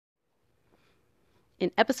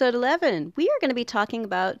In episode 11, we are going to be talking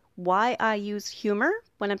about why I use humor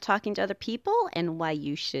when I'm talking to other people and why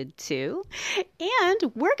you should too.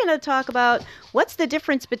 And we're going to talk about what's the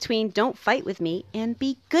difference between don't fight with me and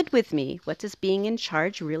be good with me. What does being in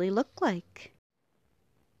charge really look like?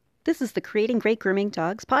 This is the Creating Great Grooming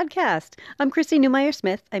Dogs podcast. I'm Chrissy Newmeyer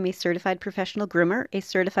Smith. I'm a certified professional groomer, a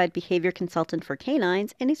certified behavior consultant for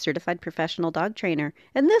canines, and a certified professional dog trainer.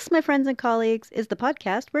 And this, my friends and colleagues, is the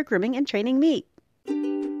podcast where grooming and training meet.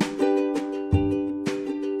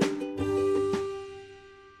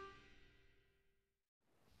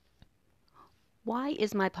 Why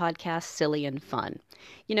is my podcast silly and fun?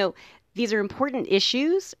 These are important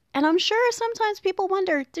issues, and I'm sure sometimes people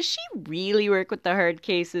wonder, does she really work with the hard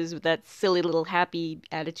cases with that silly little happy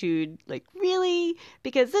attitude? Like, really?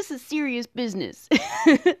 Because this is serious business.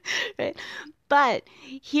 Right? But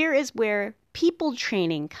here is where people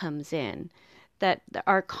training comes in. That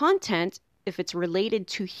our content, if it's related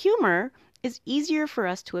to humor, is easier for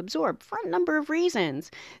us to absorb for a number of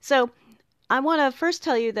reasons. So I want to first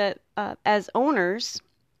tell you that as owners,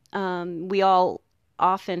 we all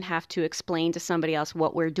often have to explain to somebody else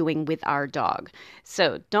what we're doing with our dog.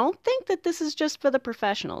 So don't think that this is just for the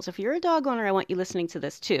professionals. If you're a dog owner, I want you listening to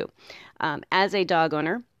this too. As a dog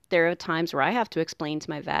owner, there are times where I have to explain to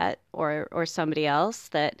my vet or somebody else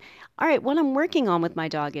that, all right, what I'm working on with my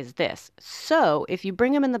dog is this. So if you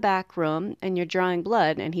bring him in the back room and you're drawing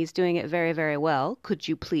blood and he's doing it very, very well, could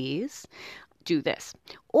you please do this?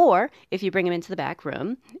 Or if you bring him into the back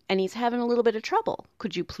room and he's having a little bit of trouble,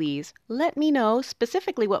 could you please let me know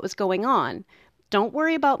specifically what was going on? Don't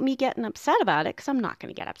worry about me getting upset about it, because I'm not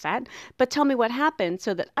going to get upset, but tell me what happened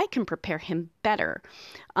so that I can prepare him better.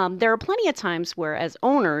 There are plenty of times where, as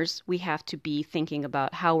owners, we have to be thinking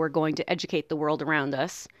about how we're going to educate the world around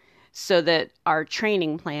us so that our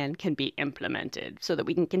training plan can be implemented, so that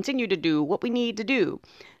we can continue to do what we need to do.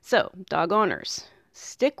 So, dog owners,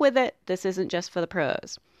 stick with it. This isn't just for the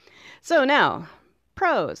pros. So now,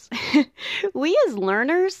 pros. We as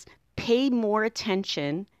learners pay more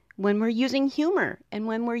attention when we're using humor and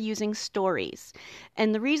when we're using stories.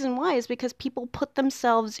 And the reason why is because people put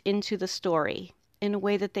themselves into the story in a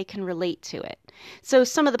way that they can relate to it. So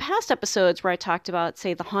some of the past episodes where I talked about,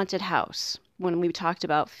 say, the haunted house, when we talked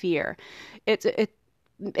about fear,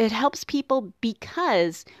 it helps people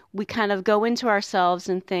because we kind of go into ourselves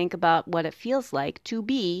and think about what it feels like to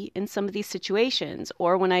be in some of these situations.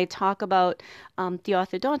 Or when I talk about the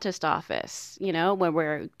orthodontist office, when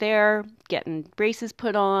we're there getting braces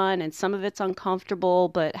put on and some of it's uncomfortable,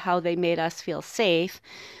 but how they made us feel safe.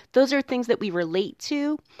 Those are things that we relate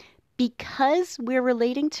to because we're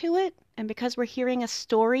relating to it and because we're hearing a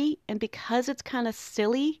story and because it's kind of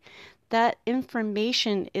silly. That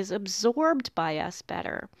information is absorbed by us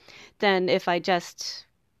better than if I just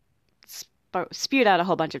spewed out a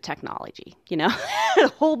whole bunch of technology, a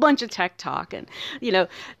whole bunch of tech talk. And,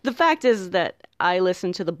 the fact is that I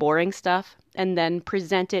listen to the boring stuff and then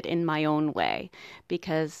present it in my own way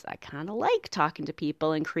because I kind of like talking to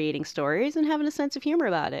people and creating stories and having a sense of humor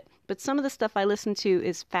about it. But some of the stuff I listen to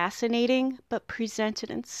is fascinating, but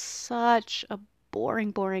presented in such a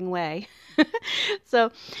boring way.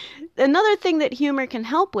 So another thing that humor can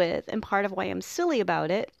help with, and part of why I'm silly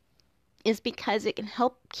about it, is because it can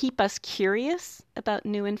help keep us curious about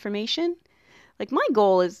new information. Like my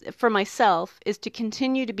goal is, for myself, is to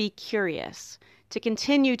continue to be curious, to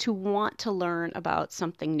continue to want to learn about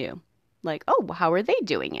something new. Like, oh, how are they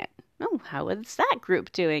doing it? Oh, how is that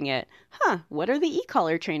group doing it? What are the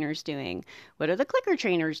e-collar trainers doing? What are the clicker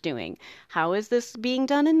trainers doing? How is this being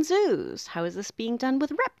done in zoos? How is this being done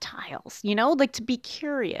with reptiles? Like to be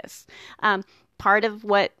curious. Part of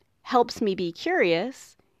what helps me be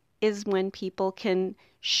curious is when people can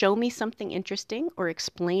show me something interesting or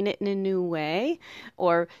explain it in a new way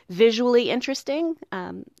or visually interesting.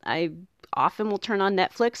 I often will turn on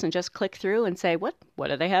Netflix and just click through and say, what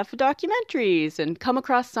do they have for documentaries? And come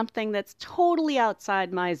across something that's totally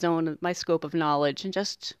outside my zone, my scope of knowledge, and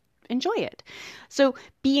just enjoy it. So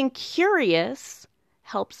being curious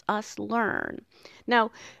helps us learn.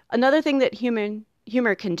 Now, another thing that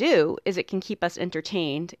humor can do is it can keep us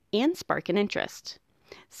entertained and spark an interest.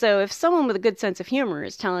 So if someone with a good sense of humor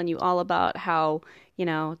is telling you all about how,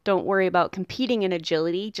 don't worry about competing in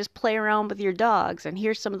agility, just play around with your dogs and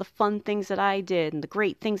here's some of the fun things that I did and the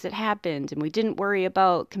great things that happened and we didn't worry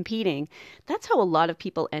about competing. That's how a lot of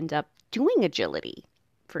people end up doing agility,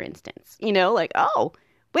 for instance. Like, oh,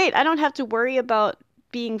 wait, I don't have to worry about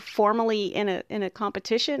being formally in a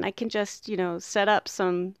competition. I can just, set up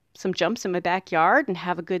some jumps in my backyard and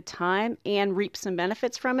have a good time and reap some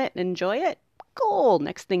benefits from it and enjoy it. Goal.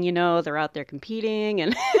 Next thing you know, they're out there competing.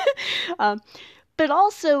 And But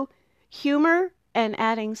also humor and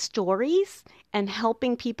adding stories and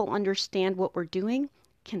helping people understand what we're doing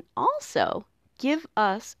can also give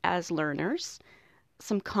us as learners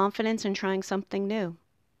some confidence in trying something new,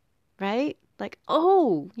 right? Like,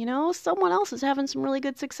 oh, someone else is having some really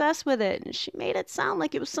good success with it, and she made it sound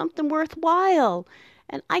like it was something worthwhile,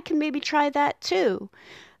 and I can maybe try that too.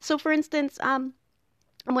 So, for instance,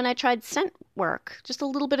 when I tried scent work, just a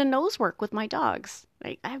little bit of nose work with my dogs.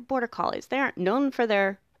 I have border collies. They aren't known for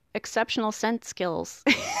their exceptional scent skills.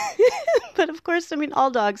 But of course,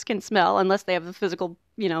 all dogs can smell unless they have a physical,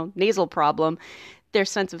 nasal problem. Their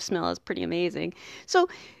sense of smell is pretty amazing. So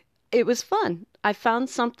it was fun. I found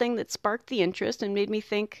something that sparked the interest and made me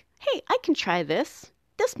think, hey, I can try this.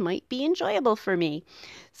 This might be enjoyable for me.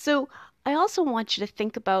 So I also want you to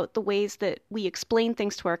think about the ways that we explain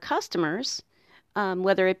things to our customers,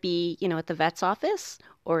 whether it be, at the vet's office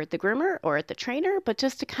or at the groomer or at the trainer, but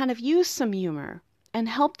just to kind of use some humor and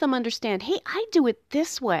help them understand, hey, I do it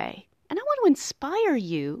this way. And I want to inspire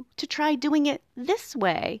you to try doing it this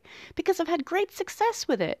way because I've had great success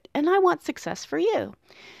with it and I want success for you.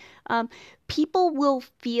 People will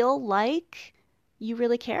feel like you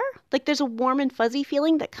really care. Like there's a warm and fuzzy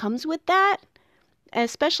feeling that comes with that,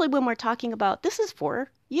 especially when we're talking about this is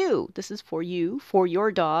for you. This is for you, for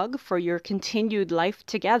your dog, for your continued life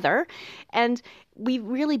together. And we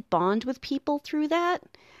really bond with people through that.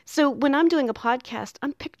 So when I'm doing a podcast,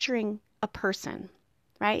 I'm picturing a person,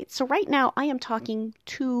 right? So right now I am talking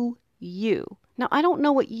to you. Now, I don't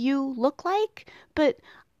know what you look like, but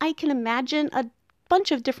I can imagine a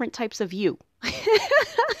bunch of different types of you.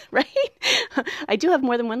 Right? I do have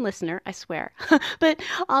more than one listener, I swear. But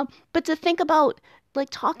to think about like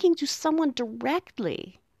talking to someone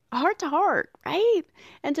directly, heart to heart, right?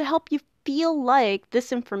 And to help you feel like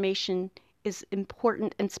this information is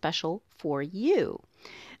important and special for you.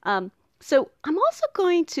 So I'm also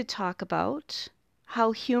going to talk about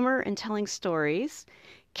how humor and telling stories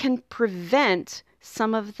can prevent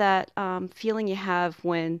some of that feeling you have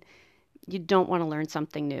when you don't want to learn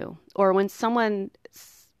something new, or when someone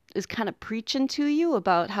is kind of preaching to you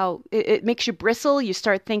about how it makes you bristle. You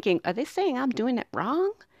start thinking, are they saying I'm doing it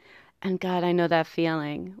wrong? And God, I know that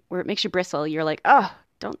feeling where it makes you bristle. You're like, oh,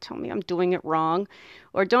 don't tell me I'm doing it wrong.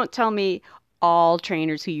 Or don't tell me all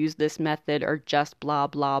trainers who use this method are just blah,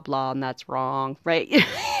 blah, blah, and that's wrong, right?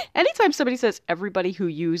 Anytime somebody says everybody who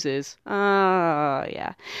uses,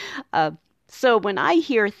 yeah. So when I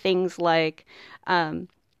hear things like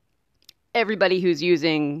everybody who's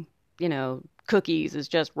using, cookies is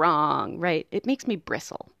just wrong, right? It makes me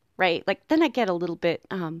bristle, right? Like then I get a little bit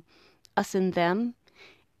us and them,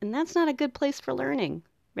 and that's not a good place for learning,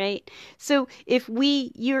 right? So if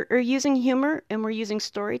you're using humor and we're using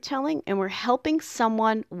storytelling and we're helping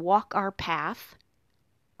someone walk our path,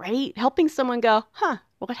 right? Helping someone go,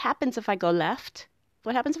 what happens if I go left?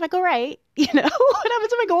 What happens if I go right? What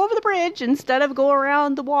happens if I go over the bridge instead of go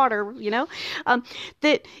around the water?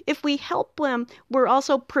 That if we help them, we're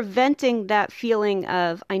also preventing that feeling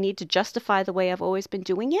of I need to justify the way I've always been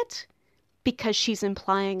doing it because she's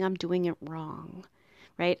implying I'm doing it wrong,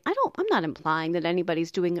 right? I'm not implying that anybody's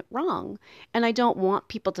doing it wrong, and I don't want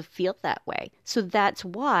people to feel that way. So that's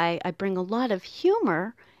why I bring a lot of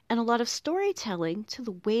humor and a lot of storytelling to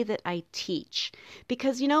the way that I teach,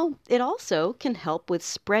 because, it also can help with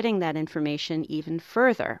spreading that information even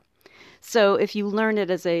further. So if you learn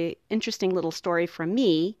it as a interesting little story from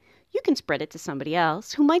me, you can spread it to somebody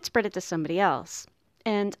else who might spread it to somebody else.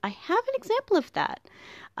 And I have an example of that.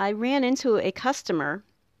 I ran into a customer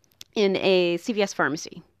in a CVS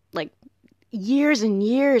pharmacy, like years and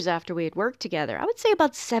years after we had worked together. I would say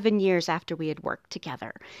about 7 years after we had worked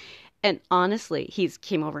together. And honestly, he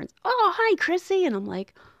came over and said, oh, hi, Chrissy. And I'm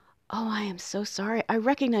like, oh, I am so sorry. I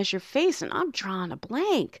recognize your face and I'm drawing a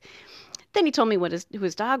blank. Then he told me who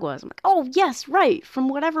his dog was. I'm like, oh, yes, right. From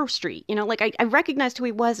whatever street. I recognized who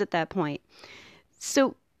he was at that point.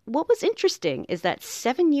 So what was interesting is that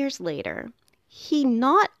 7 years later, he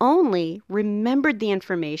not only remembered the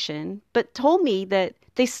information, but told me that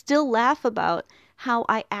they still laugh about how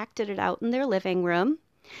I acted it out in their living room.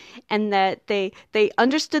 And that they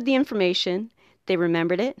understood the information, they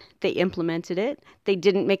remembered it, they implemented it, they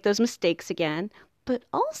didn't make those mistakes again, but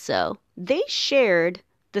also they shared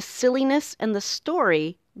the silliness and the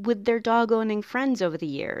story with their dog-owning friends over the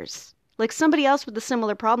years. Like somebody else with a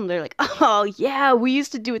similar problem, they're like, oh yeah, we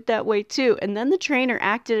used to do it that way too. And then the trainer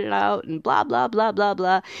acted it out and blah, blah, blah, blah,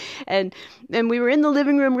 blah. And we were in the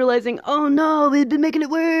living room realizing, oh no, we've been making it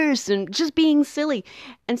worse and just being silly.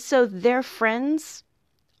 And so their friends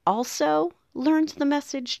also learned the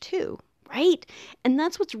message too, right? And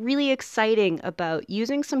that's what's really exciting about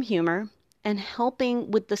using some humor and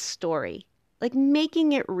helping with the story, like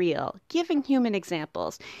making it real, giving human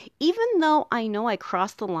examples. Even though I know I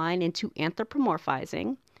crossed the line into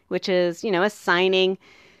anthropomorphizing, which is, assigning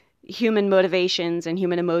human motivations and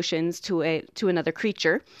human emotions to another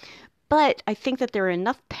creature. But I think that there are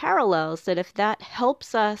enough parallels that if that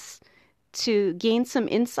helps us to gain some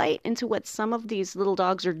insight into what some of these little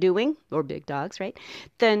dogs are doing, or big dogs, right?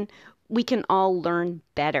 Then we can all learn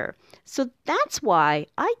better. So that's why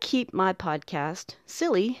I keep my podcast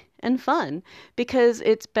silly and fun, because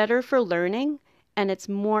it's better for learning and it's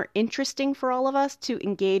more interesting for all of us to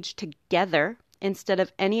engage together instead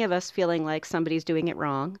of any of us feeling like somebody's doing it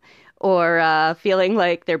wrong or feeling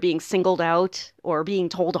like they're being singled out or being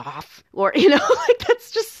told off or, like that's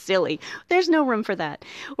just silly. There's no room for that.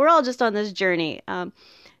 We're all just on this journey.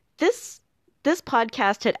 This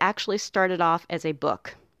podcast had actually started off as a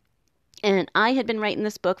book. And I had been writing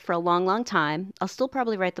this book for a long, long time. I'll still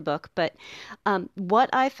probably write the book. But what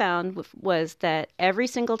I found was that every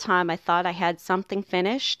single time I thought I had something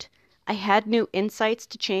finished, I had new insights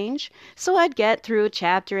to change. So I'd get through a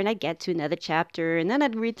chapter and I'd get to another chapter. And then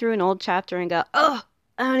I'd read through an old chapter and go, oh,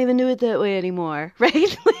 I don't even do it that way anymore.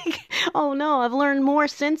 Right? Like, oh no, I've learned more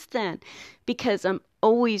since then because I'm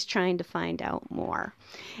always trying to find out more.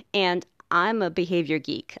 And I'm a behavior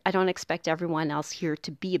geek. I don't expect everyone else here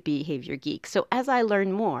to be a behavior geek. So as I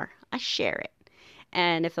learn more, I share it.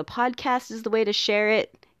 And if a podcast is the way to share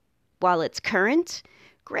it while it's current,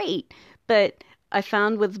 great. But I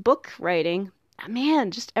found with book writing,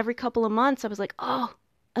 man, just every couple of months, I was like, oh,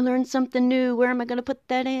 I learned something new. Where am I going to put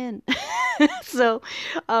that in? So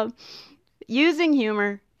using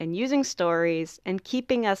humor and using stories and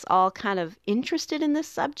keeping us all kind of interested in this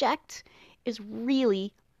subject is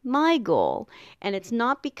really my goal. And it's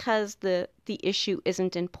not because the issue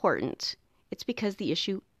isn't important. It's because the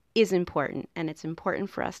issue is important, and it's important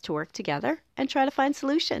for us to work together and try to find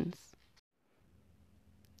solutions.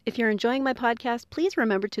 If you're enjoying my podcast, please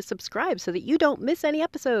remember to subscribe so that you don't miss any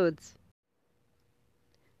episodes.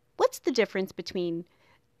 What's the difference between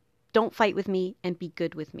don't fight with me and be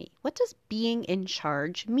good with me? What does being in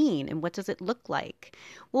charge mean, and what does it look like?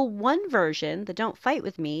 Well, one version, the don't fight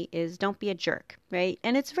with me, is don't be a jerk, right?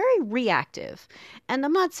 And it's very reactive. And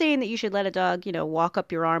I'm not saying that you should let a dog, walk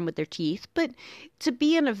up your arm with their teeth, but to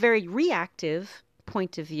be in a very reactive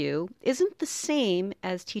point of view isn't the same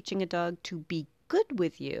as teaching a dog to be good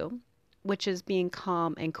with you, which is being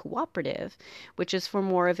calm and cooperative, which is for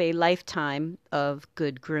more of a lifetime of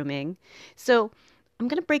good grooming. So I'm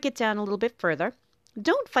going to break it down a little bit further.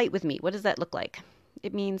 Don't fight with me. What does that look like?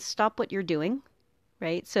 It means stop what you're doing,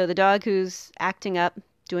 right? So the dog who's acting up,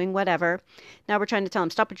 doing whatever, now we're trying to tell him,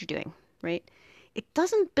 stop what you're doing, right? It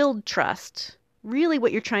doesn't build trust. Really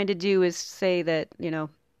what you're trying to do is say that,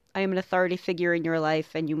 I am an authority figure in your life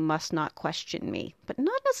and you must not question me, but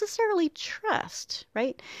not necessarily trust,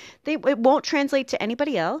 right? It won't translate to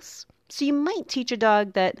anybody else. So you might teach a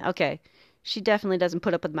dog that, okay, she definitely doesn't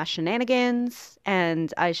put up with my shenanigans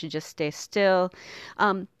and I should just stay still.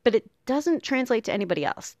 But it doesn't translate to anybody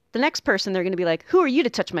else. The next person, they're going to be like, who are you to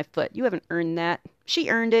touch my foot? You haven't earned that. She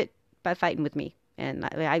earned it by fighting with me. And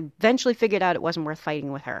I eventually figured out it wasn't worth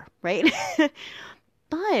fighting with her, right?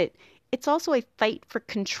 But it's also a fight for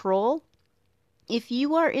control. If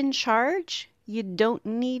you are in charge, you don't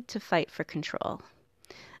need to fight for control.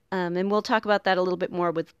 And we'll talk about that a little bit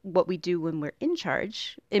more with what we do when we're in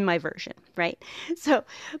charge in my version, right? So,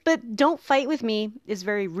 but don't fight with me is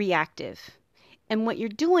very reactive. And what you're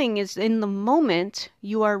doing is in the moment,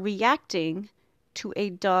 you are reacting to a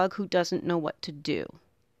dog who doesn't know what to do,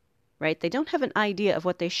 right? They don't have an idea of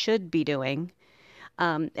what they should be doing.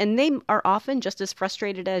 And they are often just as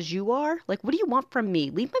frustrated as you are. Like, what do you want from me?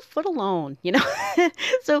 Leave my foot alone,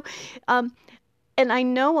 So, and I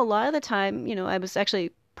know a lot of the time, I was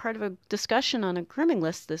actually part of a discussion on a grooming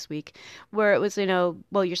list this week where it was,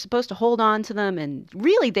 well, you're supposed to hold on to them and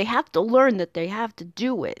really they have to learn that they have to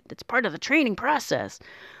do it. It's part of the training process.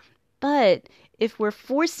 But if we're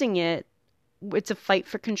forcing it, it's a fight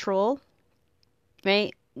for control,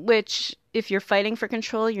 right? Which if you're fighting for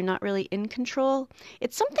control, you're not really in control.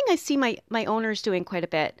 It's something I see my owners doing quite a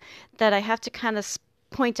bit that I have to kind of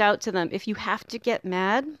point out to them. If you have to get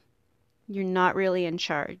mad, you're not really in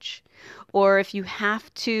charge. Or if you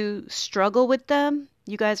have to struggle with them,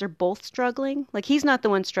 you guys are both struggling. Like he's not the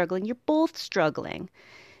one struggling, you're both struggling.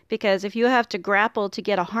 Because if you have to grapple to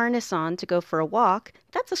get a harness on to go for a walk,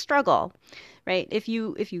 that's a struggle, right? If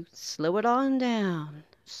you slow it on down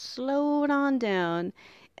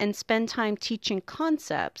and spend time teaching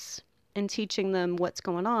concepts and teaching them what's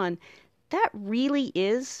going on, that really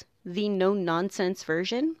is the no nonsense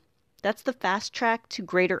version. That's the fast track to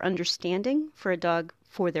greater understanding for a dog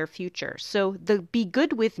for their future. So the be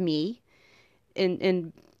good with me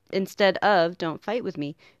in instead of don't fight with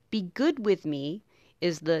me, be good with me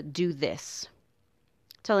is the do this.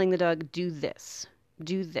 Telling the dog, do this,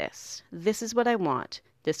 do this. This is what I want.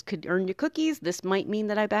 This could earn you cookies. This might mean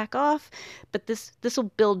that I back off, but this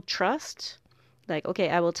will build trust. Like, okay,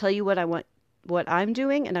 I will tell you what I want, what I'm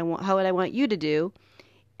doing, and how I want you to do,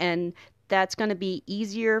 and that's going to be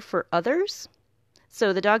easier for others.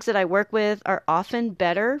 So the dogs that I work with are often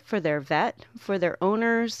better for their vet, for their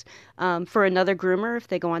owners, for another groomer if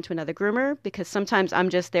they go on to another groomer, because sometimes I'm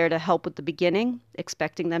just there to help with the beginning,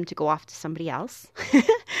 expecting them to go off to somebody else.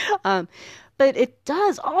 But it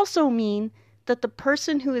does also mean that the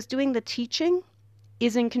person who is doing the teaching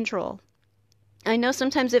is in control. I know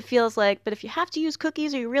sometimes it feels like, but if you have to use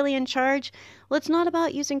cookies, are you really in charge? Well, it's not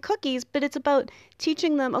about using cookies, but it's about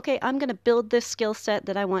teaching them, okay, I'm going to build this skill set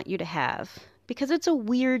that I want you to have. Because it's a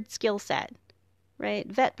weird skill set, right?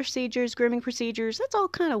 Vet procedures, grooming procedures, that's all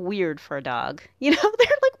kind of weird for a dog. You know,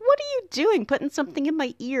 they're like, what are you doing putting something in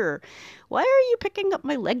my ear? Why are you picking up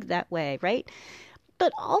my leg that way, right?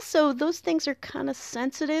 But also, those things are kind of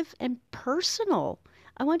sensitive and personal.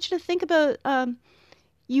 I want you to think about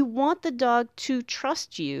you want the dog to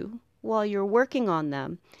trust you while you're working on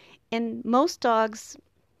them. And most dogs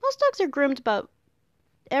are groomed about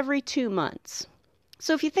every 2 months.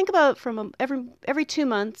 So if you think about from every 2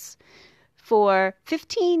 months for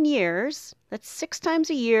 15 years, that's 6 times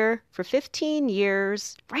a year for 15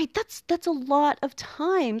 years, right? That's a lot of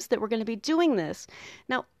times that we're going to be doing this.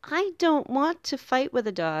 Now, I don't want to fight with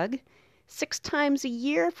a dog 6 times a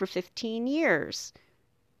year for 15 years.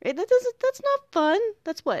 Right? That's not fun.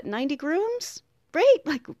 That's what, 90 grooms? Right?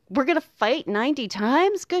 Like, we're going to fight 90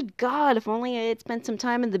 times? Good God, if only I had spent some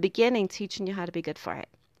time in the beginning teaching you how to be good for it.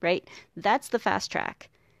 Right? That's the fast track.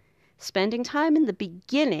 Spending time in the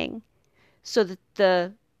beginning so that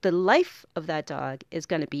the life of that dog is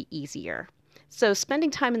going to be easier. So spending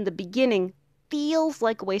time in the beginning feels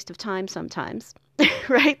like a waste of time sometimes,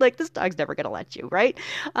 right? Like, this dog's never going to let you, right?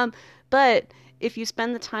 But if you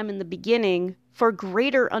spend the time in the beginning for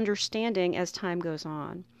greater understanding as time goes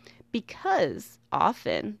on, because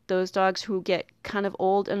often those dogs who get kind of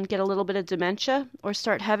old and get a little bit of dementia or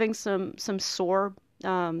start having some sore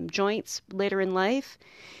joints later in life,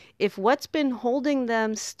 if what's been holding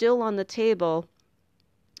them still on the table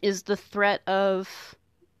is the threat of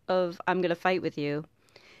I'm going to fight with you,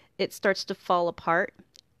 it starts to fall apart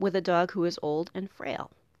with a dog who is old and frail,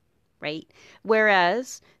 right?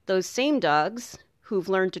 Whereas those same dogs who've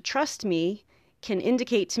learned to trust me can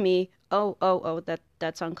indicate to me, oh,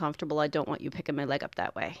 that's uncomfortable. I don't want you picking my leg up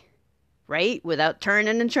that way. Right? Without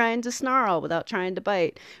turning and trying to snarl, without trying to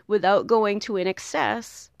bite, without going to an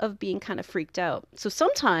excess of being kind of freaked out. So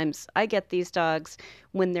sometimes I get these dogs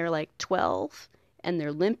when they're like 12 and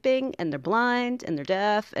they're limping and they're blind and they're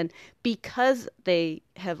deaf. And because they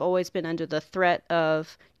have always been under the threat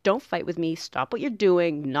of, don't fight with me, stop what you're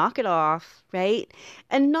doing, knock it off, right?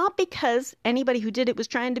 And not because anybody who did it was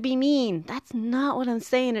trying to be mean. That's not what I'm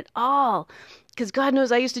saying at all. Because God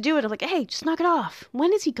knows I used to do it. I'm like, hey, just knock it off.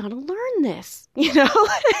 When is he going to learn this? You know?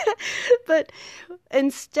 But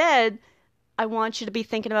instead, I want you to be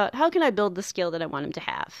thinking about, how can I build the skill that I want him to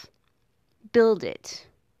have? Build it.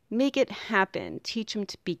 Make it happen. Teach him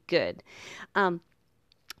to be good.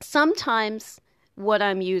 Sometimes what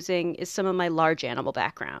I'm using is some of my large animal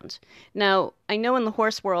background. Now, I know in the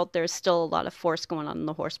horse world, there's still a lot of force going on in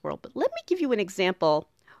the horse world, but let me give you an example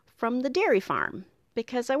from the dairy farm.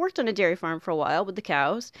 Because I worked on a dairy farm for a while with the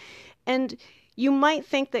cows, and you might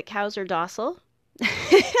think that cows are docile,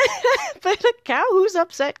 but a cow who's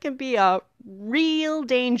upset can be a real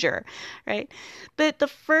danger, right? But the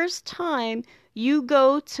first time you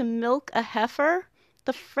go to milk a heifer,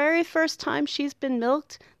 the very first time she's been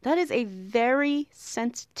milked, that is a very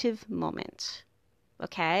sensitive moment.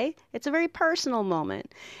 Okay? It's a very personal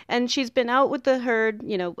moment. And she's been out with the herd,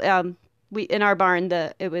 we in our barn,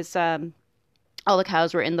 all the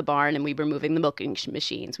cows were in the barn and we were moving the milking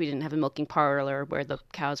machines. We didn't have a milking parlor where the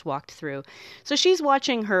cows walked through. So she's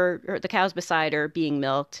watching the cows beside her being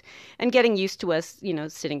milked and getting used to us,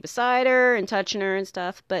 sitting beside her and touching her and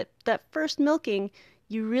stuff. But that first milking,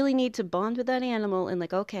 you really need to bond with that animal and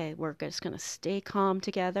like, okay, we're just going to stay calm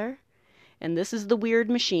together. And this is the weird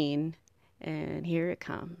machine. And here it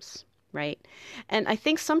comes, right? And I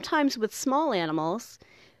think sometimes with small animals,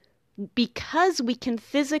 because we can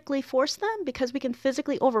physically force them, because we can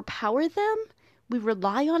physically overpower them, we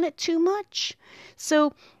rely on it too much.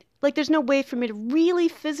 So, like, there's no way for me to really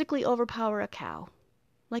physically overpower a cow.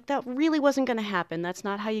 Like that really wasn't going to happen. That's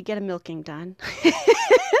not how you get a milking done.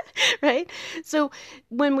 Right? So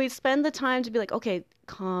when we spend the time to be like, okay,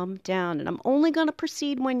 calm down, and I'm only going to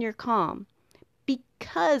proceed when you're calm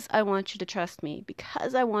because I want you to trust me,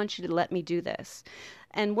 because I want you to let me do this.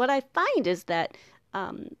 And what I find is that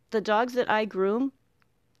the dogs that I groom,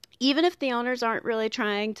 even if the owners aren't really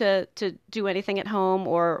trying to do anything at home,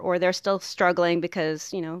 or they're still struggling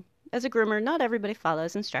because, as a groomer, not everybody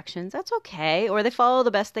follows instructions. That's okay. Or they follow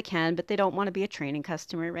the best they can, but they don't want to be a training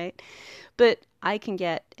customer, right? But I can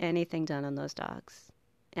get anything done on those dogs.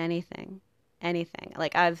 Anything. Anything.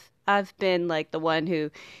 Like I've been like the one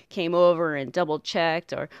who came over and double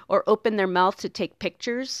checked or opened their mouth to take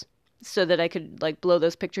pictures so that I could like blow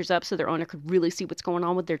those pictures up so their owner could really see what's going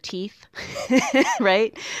on with their teeth,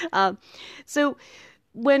 right? So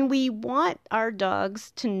when we want our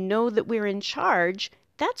dogs to know that we're in charge,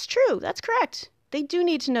 that's true. That's correct. They do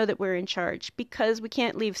need to know that we're in charge because we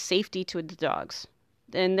can't leave safety to the dogs.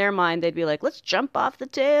 In their mind, they'd be like, let's jump off the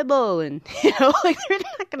table. And, like they're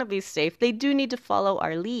not going to be safe. They do need to follow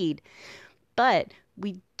our lead. But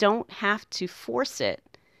we don't have to force it.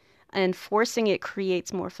 And forcing it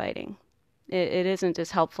creates more fighting. It isn't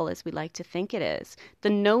as helpful as we like to think it is.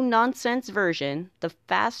 The no-nonsense version, the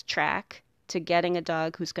fast track to getting a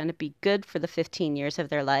dog who's going to be good for the 15 years of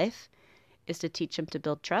their life, is to teach them to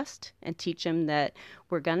build trust and teach them that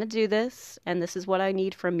we're going to do this and this is what I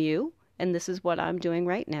need from you and this is what I'm doing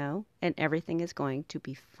right now and everything is going to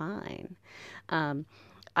be fine.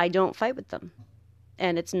 I don't fight with them.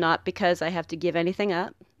 And it's not because I have to give anything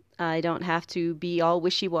up. I don't have to be all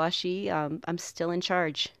wishy-washy. I'm still in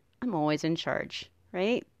charge. I'm always in charge,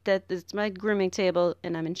 right? That's my grooming table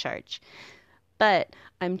and I'm in charge. But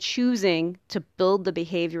I'm choosing to build the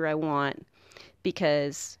behavior I want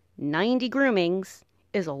because 90 groomings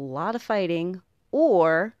is a lot of fighting,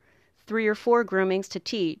 or 3 or 4 groomings to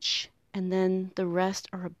teach, and then the rest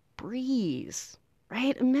are a breeze,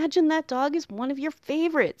 right? Imagine that dog is one of your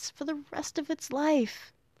favorites for the rest of its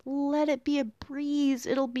life. Let it be a breeze.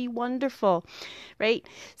 It'll be wonderful, right?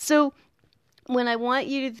 So when I want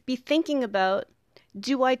you to be thinking about,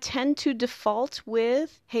 do I tend to default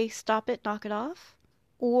with, hey, stop it, knock it off?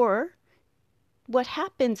 Or what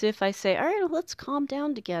happens if I say, all right, let's calm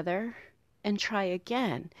down together and try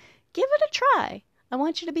again? Give it a try. I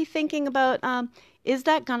want you to be thinking about, is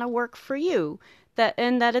that going to work for you? That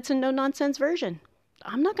it's a no-nonsense version.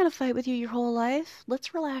 I'm not going to fight with you your whole life.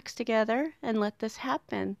 Let's relax together and let this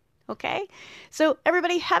happen. Okay? So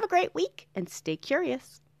everybody have a great week and stay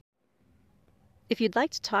curious. If you'd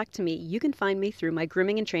like to talk to me, you can find me through my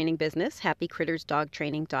grooming and training business,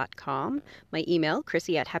 happycrittersdogtraining.com, my email,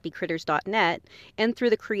 chrissy@happycritters.net, and through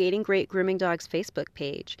the Creating Great Grooming Dogs Facebook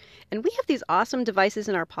page. And we have these awesome devices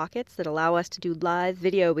in our pockets that allow us to do live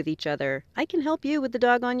video with each other. I can help you with the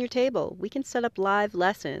dog on your table. We can set up live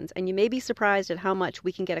lessons, and you may be surprised at how much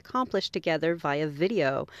we can get accomplished together via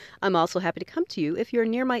video. I'm also happy to come to you if you're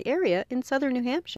near my area in southern New Hampshire.